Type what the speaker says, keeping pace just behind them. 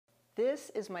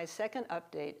This is my second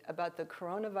update about the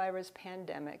coronavirus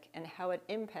pandemic and how it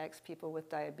impacts people with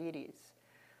diabetes.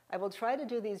 I will try to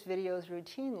do these videos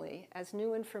routinely as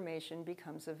new information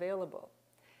becomes available.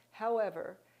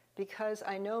 However, because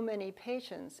I know many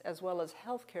patients as well as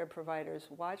healthcare providers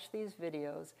watch these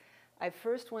videos, I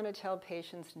first want to tell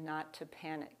patients not to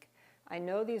panic. I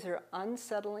know these are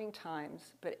unsettling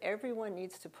times, but everyone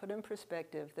needs to put in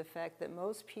perspective the fact that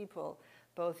most people,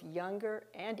 both younger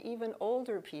and even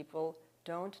older people,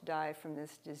 don't die from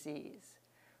this disease.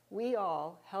 We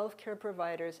all, healthcare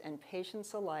providers and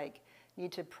patients alike,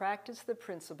 need to practice the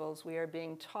principles we are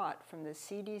being taught from the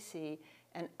CDC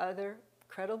and other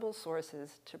credible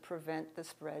sources to prevent the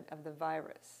spread of the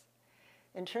virus.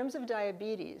 In terms of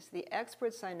diabetes, the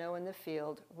experts I know in the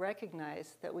field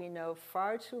recognize that we know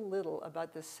far too little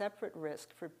about the separate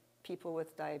risk for people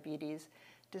with diabetes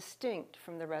distinct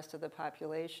from the rest of the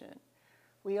population.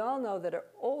 We all know that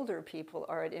older people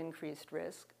are at increased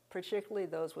risk, particularly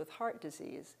those with heart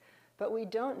disease, but we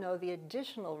don't know the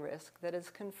additional risk that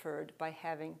is conferred by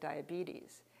having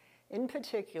diabetes. In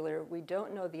particular, we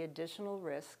don't know the additional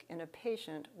risk in a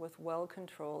patient with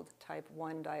well-controlled type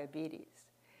 1 diabetes.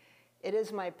 It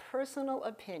is my personal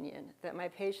opinion that my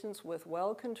patients with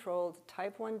well-controlled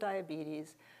type 1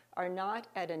 diabetes are not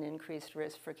at an increased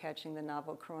risk for catching the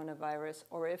novel coronavirus,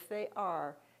 or if they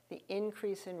are, the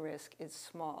increase in risk is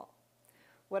small.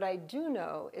 What I do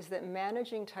know is that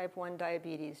managing type 1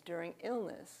 diabetes during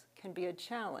illness can be a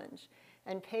challenge,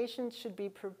 and patients should be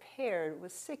prepared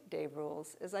with sick day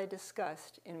rules, as I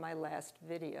discussed in my last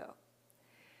video.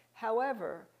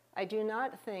 However, I do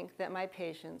not think that my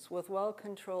patients with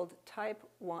well-controlled type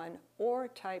 1 or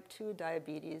type 2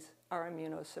 diabetes are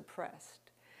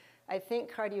immunosuppressed. I think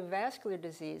cardiovascular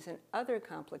disease and other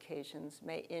complications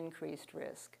may increase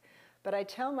risk, but I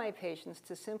tell my patients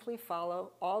to simply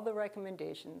follow all the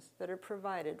recommendations that are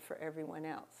provided for everyone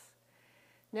else.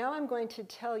 Now I'm going to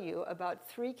tell you about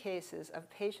 3 cases of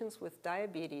patients with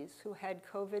diabetes who had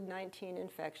COVID-19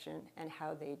 infection and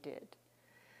how they did.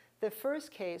 The first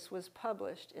case was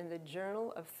published in the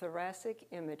Journal of Thoracic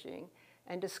Imaging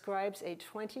and describes a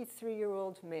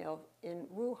 23-year-old male in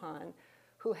Wuhan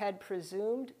who had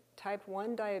presumed type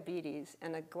 1 diabetes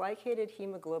and a glycated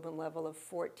hemoglobin level of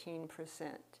 14%.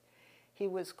 He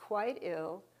was quite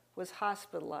ill, was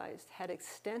hospitalized, had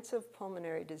extensive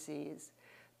pulmonary disease,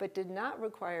 but did not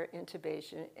require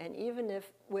intubation, and even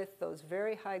if with those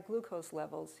very high glucose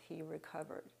levels, he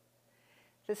recovered.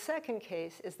 The second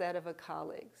case is that of a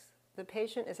colleague's. The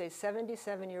patient is a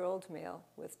 77-year-old male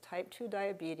with type 2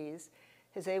 diabetes.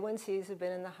 His A1Cs have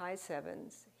been in the high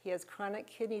 7s. He has chronic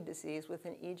kidney disease with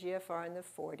an eGFR in the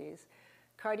 40s,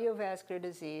 cardiovascular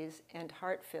disease, and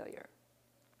heart failure.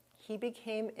 He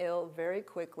became ill very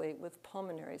quickly with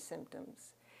pulmonary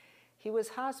symptoms. He was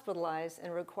hospitalized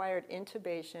and required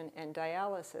intubation and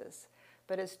dialysis,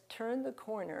 but has turned the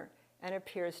corner and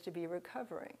appears to be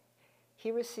recovering. He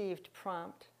received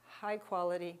prompt,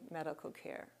 high-quality medical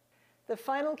care. The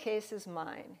final case is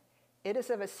mine. It is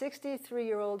of a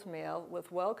 63-year-old male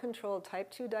with well-controlled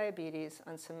type 2 diabetes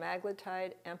on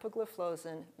semaglutide,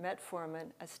 empagliflozin,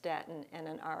 metformin, a statin, and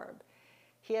an ARB.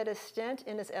 He had a stent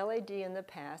in his LAD in the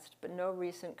past, but no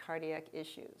recent cardiac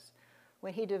issues.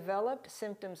 When he developed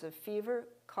symptoms of fever,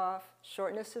 cough,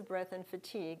 shortness of breath, and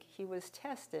fatigue, he was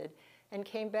tested and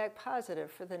came back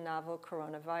positive for the novel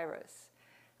coronavirus.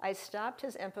 I stopped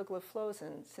his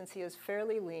empagliflozin since he is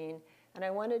fairly lean, and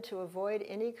I wanted to avoid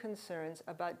any concerns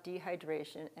about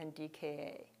dehydration and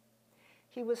DKA.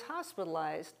 He was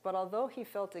hospitalized, but although he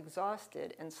felt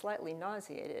exhausted and slightly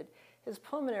nauseated, his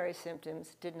pulmonary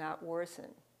symptoms did not worsen.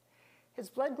 His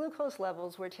blood glucose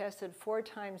levels were tested 4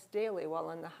 times daily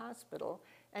while in the hospital,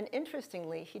 and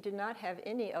interestingly, he did not have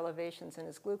any elevations in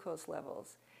his glucose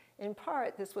levels. In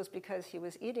part, this was because he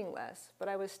was eating less, but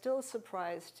I was still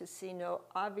surprised to see no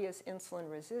obvious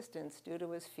insulin resistance due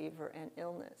to his fever and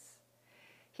illness.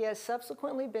 He has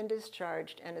subsequently been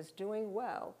discharged and is doing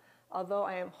well, although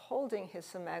I am holding his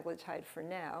semaglutide for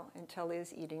now until he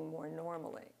is eating more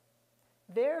normally.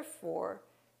 Therefore,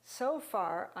 so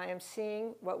far I am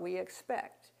seeing what we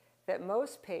expect, that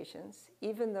most patients,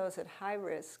 even those at high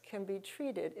risk, can be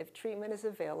treated if treatment is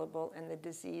available and the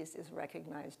disease is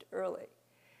recognized early.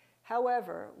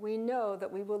 However, we know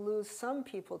that we will lose some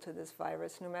people to this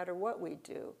virus no matter what we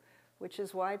do, which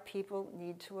is why people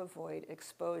need to avoid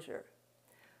exposure.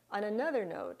 On another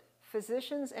note,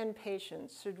 physicians and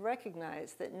patients should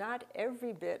recognize that not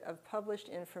every bit of published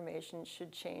information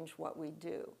should change what we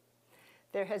do.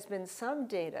 There has been some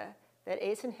data that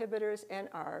ACE inhibitors and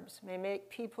ARBs may make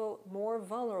people more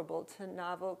vulnerable to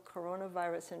novel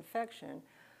coronavirus infection,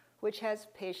 which has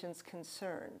patients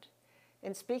concerned.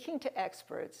 In speaking to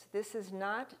experts, this is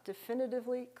not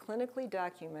definitively clinically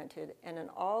documented, and in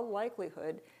all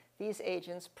likelihood, these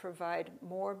agents provide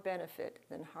more benefit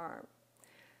than harm.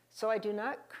 So I do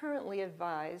not currently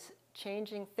advise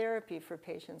changing therapy for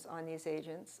patients on these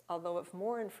agents, although if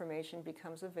more information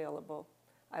becomes available,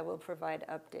 I will provide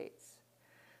updates.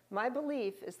 My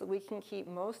belief is that we can keep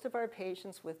most of our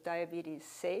patients with diabetes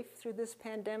safe through this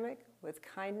pandemic with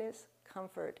kindness,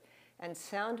 comfort, and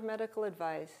sound medical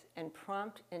advice and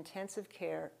prompt intensive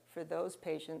care for those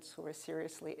patients who are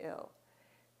seriously ill.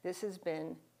 This has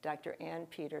been Dr. Ann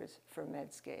Peters for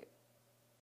Medscape.